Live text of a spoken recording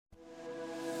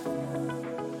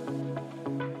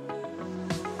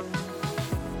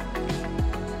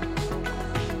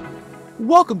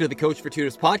Welcome to the Coach for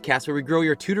Tutors podcast, where we grow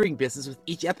your tutoring business with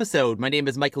each episode. My name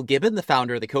is Michael Gibbon, the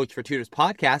founder of the Coach for Tutors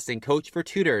podcast and Coach for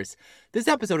Tutors. This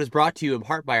episode is brought to you in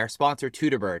part by our sponsor,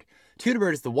 Tutorbird.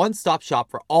 Tutorbird is the one-stop shop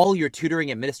for all your tutoring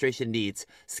administration needs.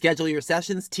 Schedule your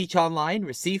sessions, teach online,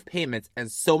 receive payments, and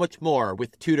so much more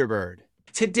with Tutorbird.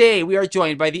 Today, we are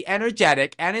joined by the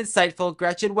energetic and insightful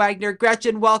Gretchen Wagner.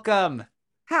 Gretchen, welcome.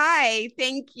 Hi,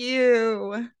 thank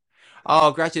you.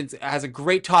 Oh, Gretchen has a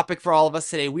great topic for all of us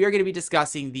today. We are going to be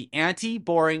discussing the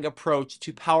anti-boring approach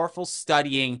to powerful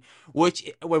studying,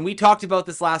 which when we talked about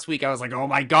this last week, I was like, oh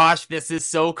my gosh, this is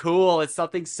so cool. It's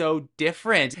something so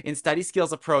different in study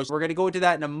skills approach. We're going to go into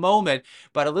that in a moment,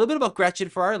 but a little bit about Gretchen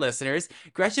for our listeners.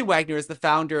 Gretchen Wagner is the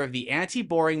founder of the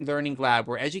Anti-Boring Learning Lab,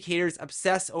 where educators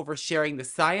obsess over sharing the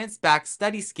science-backed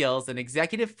study skills and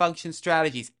executive function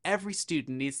strategies every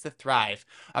student needs to thrive.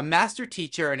 A master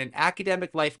teacher and an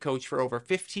academic life coach for over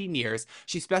 15 years,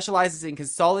 she specializes in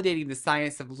consolidating the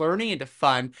science of learning into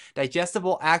fun,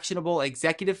 digestible, actionable,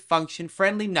 executive function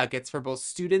friendly nuggets for both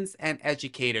students and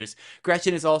educators.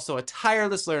 Gretchen is also a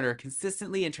tireless learner,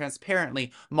 consistently and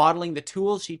transparently modeling the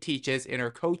tools she teaches in her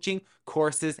coaching,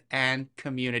 courses, and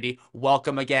community.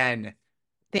 Welcome again.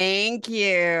 Thank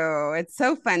you. It's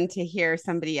so fun to hear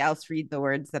somebody else read the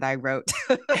words that I wrote.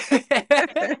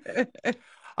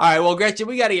 All right, well, Gretchen,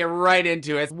 we got to get right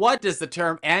into it. What does the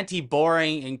term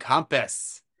anti-boring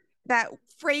encompass? That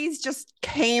phrase just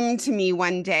came to me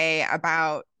one day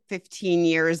about 15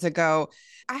 years ago.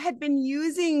 I had been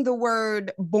using the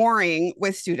word boring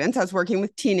with students. I was working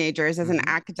with teenagers as an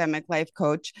academic life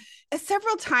coach.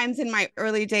 Several times in my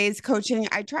early days coaching,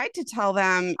 I tried to tell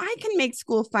them, I can make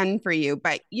school fun for you,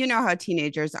 but you know how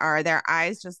teenagers are. Their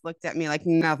eyes just looked at me like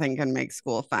nothing can make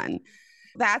school fun.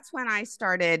 That's when I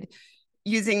started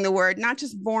using the word, not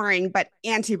just boring, but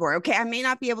anti-boring. Okay, I may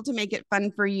not be able to make it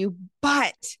fun for you,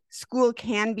 but school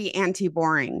can be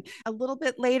anti-boring. A little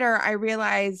bit later, I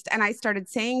realized, and I started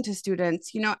saying to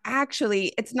students,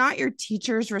 actually, it's not your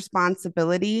teacher's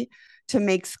responsibility to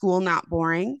make school not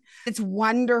boring. It's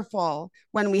wonderful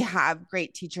when we have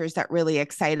great teachers that really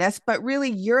excite us, but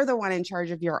really you're the one in charge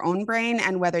of your own brain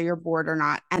and whether you're bored or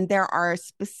not. And there are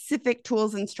specific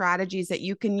tools and strategies that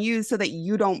you can use so that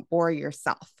you don't bore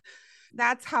yourself.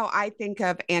 That's how I think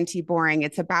of anti-boring.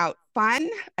 It's about fun,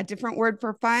 a different word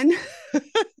for fun,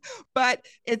 but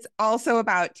it's also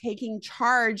about taking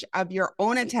charge of your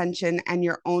own attention and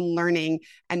your own learning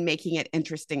and making it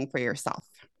interesting for yourself.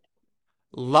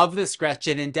 Love this,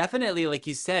 Gretchen. And definitely, like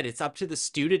you said, it's up to the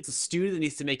student. The student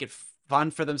needs to make it fun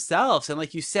for themselves. And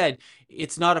like you said,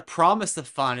 it's not a promise of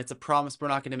fun. It's a promise we're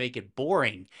not going to make it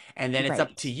boring. And then it's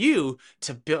up to you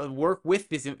to work with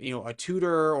this, a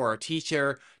tutor or a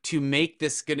teacher to make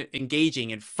this good,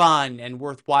 engaging and fun and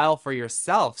worthwhile for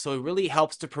yourself. So it really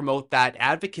helps to promote that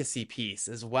advocacy piece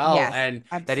as well. Yes, and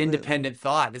absolutely. That independent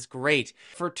thought is great.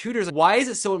 For tutors, why is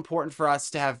it so important for us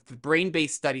to have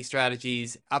brain-based study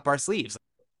strategies up our sleeves?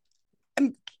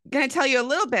 I'm going to tell you a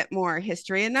little bit more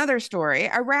history, another story.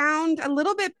 Around a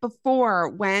little bit before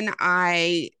when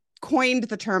I coined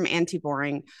the term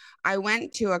anti-boring, I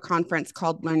went to a conference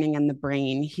called Learning in the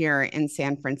Brain here in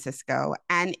San Francisco,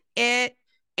 and it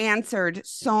answered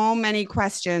so many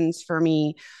questions for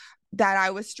me that I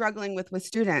was struggling with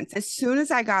students. As soon as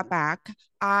I got back,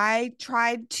 I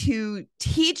tried to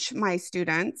teach my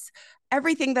students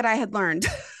everything that I had learned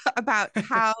about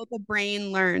how the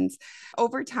brain learns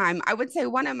over time. I would say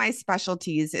one of my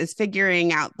specialties is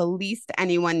figuring out the least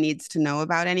anyone needs to know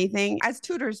about anything. As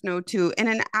tutors know too, in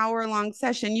an hour-long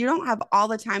session, you don't have all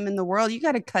the time in the world. You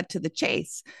got to cut to the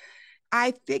chase.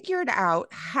 I figured out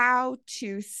how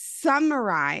to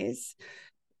summarize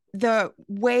the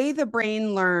way the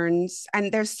brain learns, and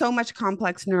there's so much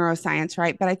complex neuroscience,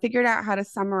 right? But I figured out how to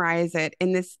summarize it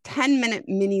in this 10-minute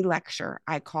mini lecture,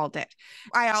 I called it.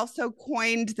 I also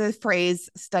coined the phrase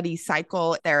study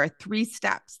cycle. There are 3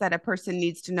 steps that a person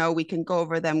needs to know. We can go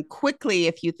over them quickly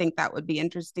if you think that would be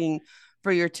interesting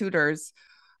for your tutors.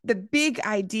 The big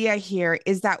idea here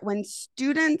is that when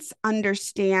students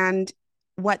understand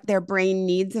what their brain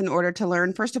needs in order to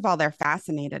learn, first of all, they're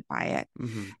fascinated by it.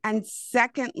 And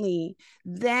secondly,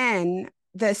 then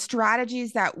the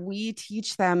strategies that we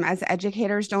teach them as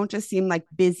educators don't just seem like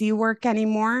busy work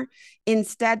anymore.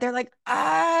 Instead, they're like,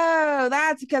 oh,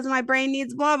 that's because my brain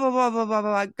needs blah, blah, blah, blah, blah,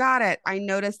 blah. Got it. I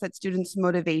noticed that students'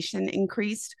 motivation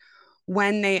increased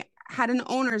when they had an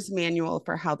owner's manual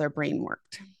for how their brain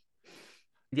worked.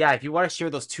 Yeah, if you want to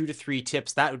share those 2 to 3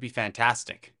 tips, that would be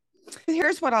fantastic.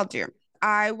 Here's what I'll do.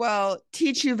 I will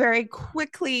teach you very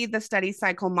quickly the study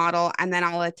cycle model, and then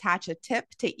I'll attach a tip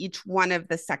to each one of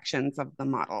the sections of the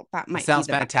model. That That might be sounds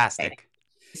the best way. fantastic.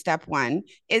 Step one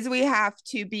is we have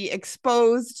to be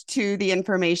exposed to the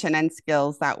information and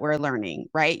skills that we're learning,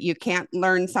 right? You can't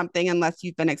learn something unless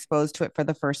you've been exposed to it for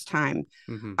the first time.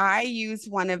 Hmm. I use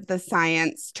one of the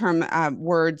science term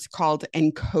words called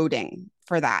encoding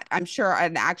for that. I'm sure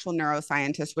an actual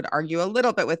neuroscientist would argue a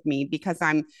little bit with me because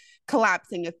I'm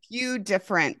collapsing a few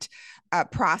different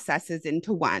processes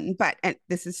into one, but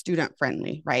this is student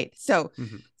friendly, right? So,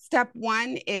 step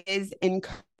one is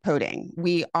encoding.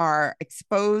 We are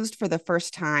exposed for the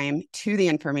first time to the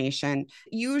information.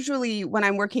 Usually, when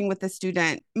I'm working with a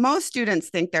student, most students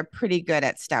think they're pretty good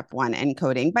at step one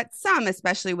encoding, but some,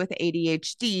 especially with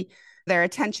ADHD, their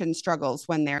attention struggles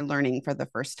when they're learning for the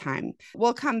first time.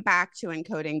 We'll come back to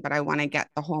encoding, but I want to get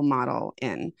the whole model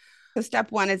in. So,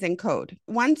 step one is encode.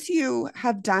 Once you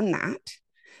have done that,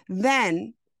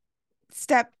 then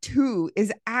step two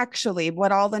is actually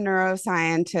what all the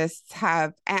neuroscientists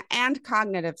have and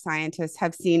cognitive scientists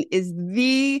have seen is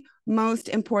the most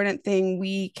important thing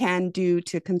we can do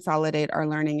to consolidate our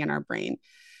learning in our brain.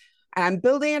 And I'm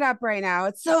building it up right now.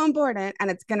 It's so important.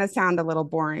 And it's going to sound a little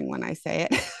boring when I say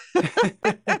it,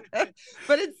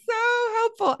 but it's so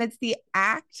helpful. It's the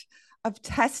act of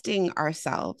testing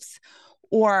ourselves,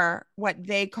 or what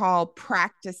they call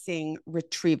practicing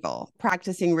retrieval,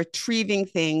 practicing retrieving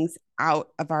things out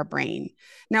of our brain.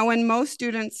 Now, when most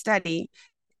students study,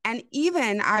 and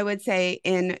even I would say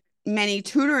in many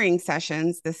tutoring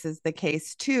sessions, this is the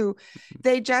case too,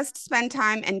 they just spend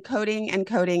time encoding,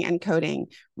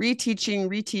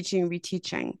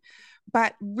 reteaching.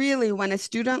 But really, when a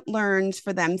student learns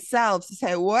for themselves to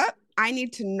say, what? I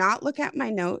need to not look at my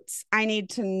notes. I need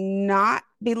to not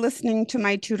be listening to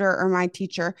my tutor or my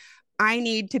teacher. I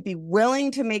need to be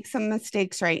willing to make some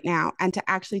mistakes right now and to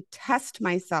actually test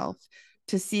myself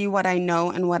to see what I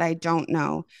know and what I don't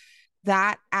know.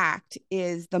 That act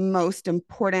is the most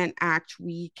important act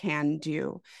we can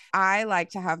do. I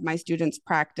like to have my students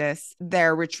practice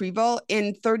their retrieval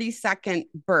in 30-second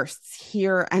bursts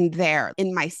here and there.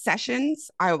 In my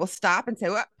sessions, I will stop and say,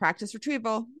 well, practice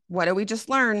retrieval. What did we just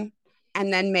learn?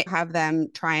 And then have them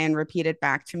try and repeat it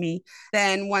back to me.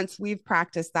 Then once we've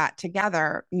practiced that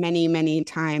together many, many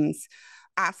times,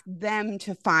 ask them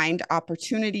to find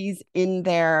opportunities in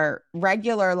their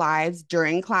regular lives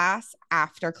during class,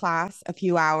 after class, a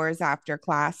few hours after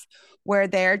class, where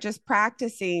they're just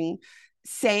practicing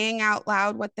saying out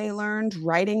loud what they learned,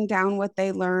 writing down what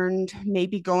they learned,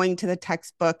 maybe going to the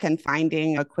textbook and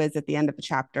finding a quiz at the end of a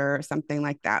chapter or something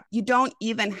like that. You don't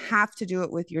even have to do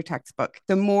it with your textbook.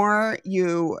 The more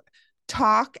you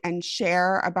talk and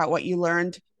share about what you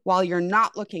learned while you're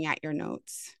not looking at your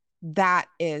notes, that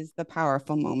is the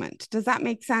powerful moment. Does that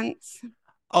make sense?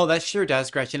 Oh, that sure does,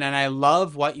 Gretchen. And I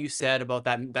love what you said about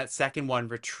that second one,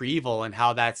 retrieval, and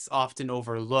how that's often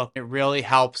overlooked. It really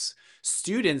helps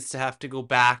students to have to go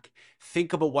back,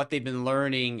 think about what they've been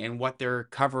learning and what they're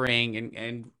covering,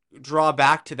 and draw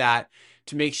back to that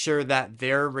to make sure that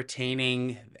they're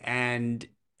retaining and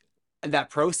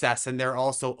that process, and they're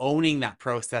also owning that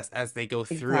process as they go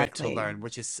through it to Exactly. learn,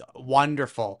 which is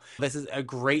wonderful. This is a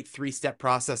great three-step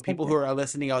process. People who are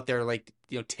listening out there, like,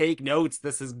 take notes.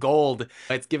 This is gold.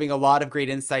 It's giving a lot of great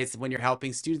insights when you're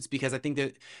helping students, because I think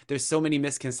that there's so many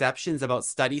misconceptions about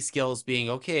study skills being,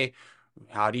 okay,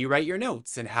 how do you write your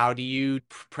notes and how do you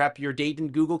prep your date in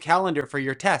Google Calendar for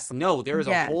your test? No, there is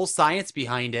a Yes. whole science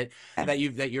behind it Yes.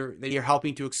 that you're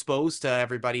helping to expose to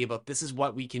everybody about. This is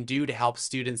what we can do to help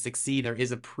students succeed. There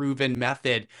is a proven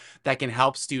method that can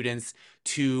help students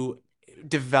to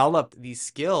develop these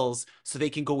skills so they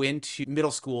can go into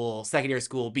middle school, secondary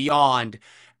school, beyond.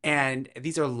 And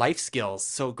these are life skills.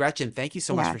 So Gretchen, thank you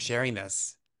so much for Yes. sharing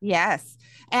this. Yes.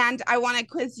 And I want to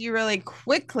quiz you really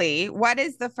quickly. What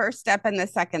is the first step and the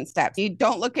second step? You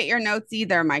don't look at your notes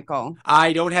either, Michael.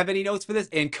 I don't have any notes for this.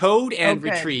 Encode Oh, and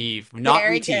good. retrieve, not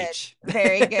Very good. reteach.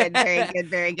 Very good. Very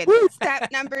good. Very good. Woo!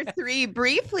 Step number three,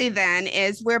 briefly, then,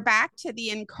 is we're back to the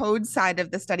encode side of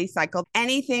the study cycle.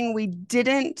 Anything we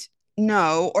didn't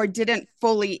know or didn't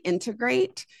fully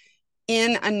integrate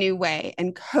in a new way,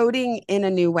 encoding in a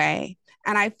new way.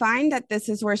 And I find that this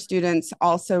is where students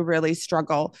also really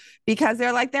struggle, because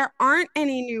they're like, there aren't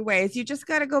any new ways. You just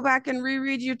got to go back and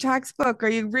reread your textbook or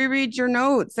you reread your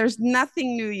notes. There's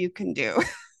nothing new you can do.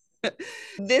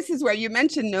 This is where you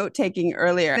mentioned note taking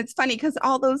earlier. It's funny because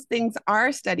all those things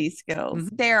are study skills. Mhm.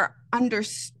 They're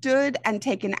understood and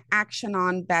taken action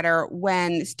on better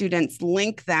when students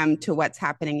link them to what's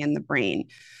happening in the brain.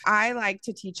 I like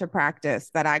to teach a practice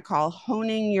that I call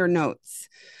honing your notes.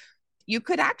 You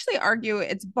could actually argue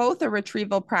it's both a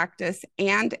retrieval practice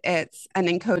and it's an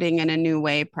encoding in a new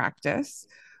way practice,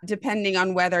 depending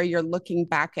on whether you're looking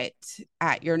back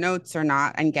at your notes or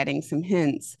not and getting some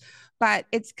hints. But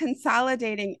it's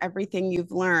consolidating everything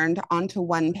you've learned onto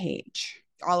one page.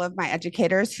 All of my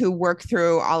educators who work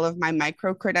through all of my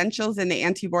micro credentials in the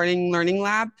Anti-Boring Learning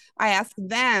Lab, I ask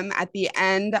them at the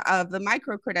end of the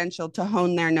micro credential to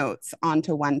hone their notes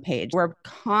onto one page. We're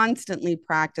constantly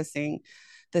practicing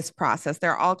this process.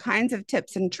 There are all kinds of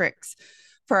tips and tricks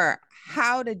for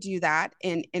how to do that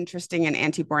in interesting and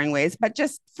anti-boring ways. But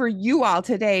just for you all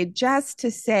today, just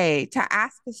to say, to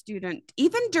ask a student,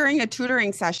 even during a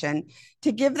tutoring session,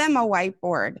 to give them a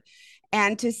whiteboard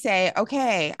and to say,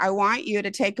 okay, I want you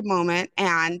to take a moment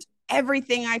and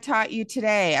everything I taught you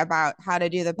today about how to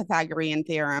do the Pythagorean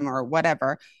theorem or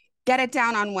whatever, get it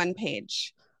down on one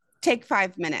page. Take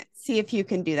 5 minutes, see if you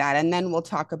can do that. And then we'll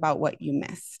talk about what you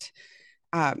missed.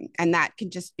 And that can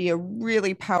just be a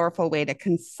really powerful way to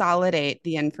consolidate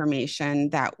the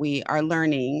information that we are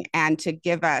learning and to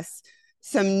give us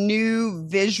some new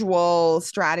visual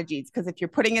strategies. Because if you're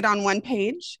putting it on one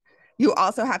page, you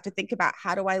also have to think about,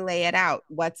 how do I lay it out?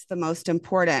 What's the most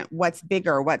important? What's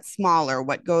bigger? What's smaller?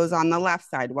 What goes on the left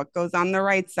side? What goes on the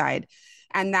right side?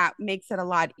 And that makes it a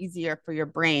lot easier for your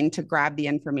brain to grab the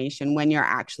information when you're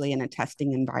actually in a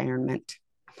testing environment.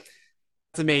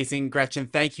 That's amazing, Gretchen.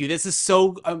 Thank you. This is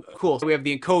so cool. So we have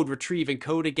the encode, retrieve,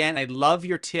 encode again. I love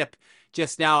your tip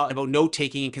just now about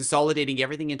note-taking and consolidating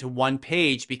everything into one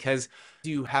page, because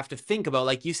you have to think about,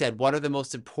 like you said, what are the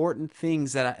most important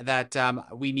things that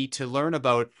we need to learn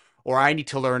about, or I need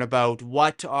to learn about?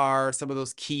 What are some of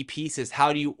those key pieces?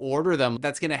 How do you order them?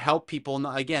 That's going to help people,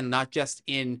 again, not just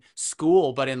in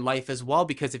school, but in life as well.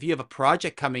 Because if you have a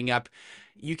project coming up,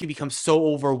 you can become so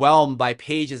overwhelmed by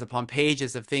pages upon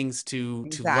pages of things to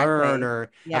learn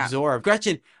or absorb.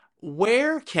 Gretchen,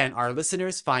 where can our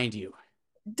listeners find you?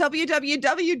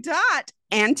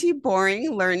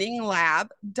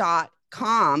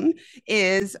 www.antiboringlearninglab.com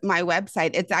is my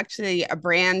website. It's actually a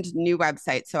brand new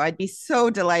website. So I'd be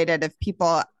so delighted if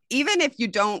people, even if you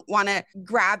don't want to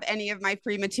grab any of my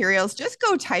free materials, just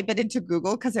go type it into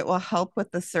Google, because it will help with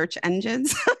the search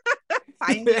engines.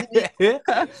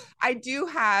 I do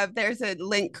have, there's a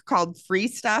link called Free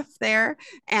Stuff there.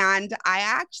 And I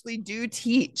actually do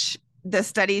teach the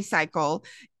study cycle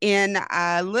in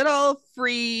a little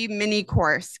free mini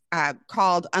course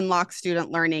called Unlock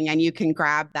Student Learning, and you can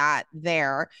grab that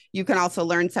there. You can also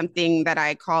learn something that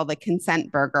I call the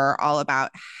Consent Burger, all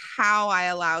about how I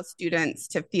allow students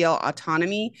to feel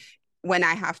autonomy when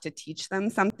I have to teach them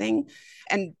something.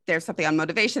 And there's something on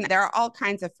motivation. There are all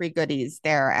kinds of free goodies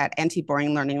there at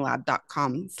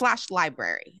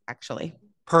antiboringlearninglab.com/library, actually.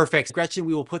 Perfect. Gretchen,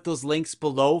 we will put those links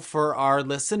below for our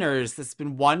listeners. This has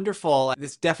been wonderful.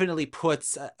 This definitely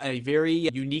puts a very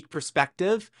unique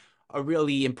perspective, a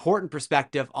really important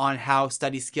perspective on how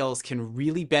study skills can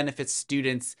really benefit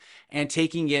students, and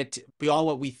taking it beyond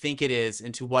what we think it is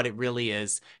into what it really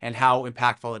is and how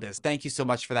impactful it is. Thank you so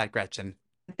much for that, Gretchen.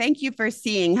 Thank you for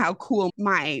seeing how cool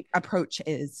my approach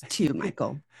is too,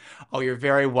 Michael. Oh, you're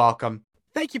very welcome.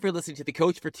 Thank you for listening to the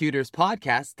Coach for Tutors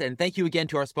podcast, and thank you again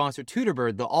to our sponsor,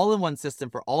 TutorBird, the all-in-one system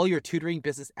for all your tutoring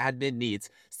business admin needs.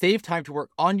 Save time to work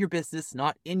on your business,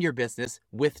 not in your business,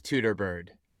 with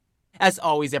TutorBird. As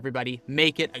always, everybody,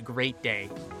 make it a great day.